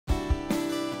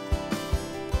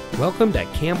Welcome to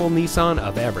Campbell Nissan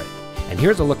of Everett. And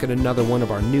here's a look at another one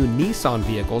of our new Nissan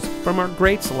vehicles from our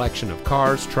great selection of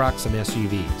cars, trucks, and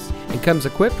SUVs. It comes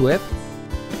equipped with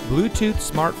Bluetooth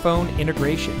smartphone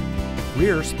integration,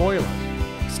 rear spoiler,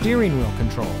 steering wheel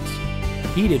controls,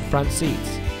 heated front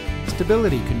seats,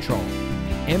 stability control,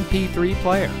 MP3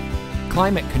 player,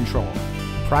 climate control,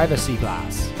 privacy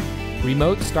glass,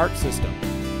 remote start system,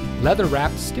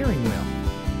 leather-wrapped steering wheel.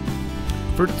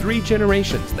 For 3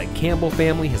 generations, the Campbell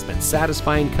family has been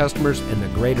satisfying customers in the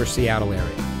greater Seattle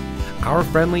area. Our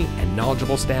friendly and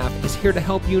knowledgeable staff is here to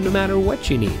help you no matter what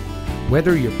you need.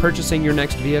 Whether you're purchasing your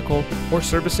next vehicle or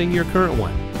servicing your current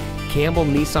one, Campbell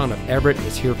Nissan of Everett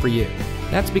is here for you.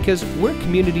 That's because we're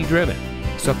community driven.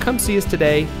 So come see us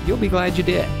today, you'll be glad you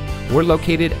did. We're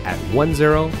located at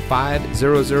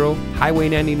 10500 Highway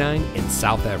 99 in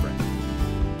South Everett.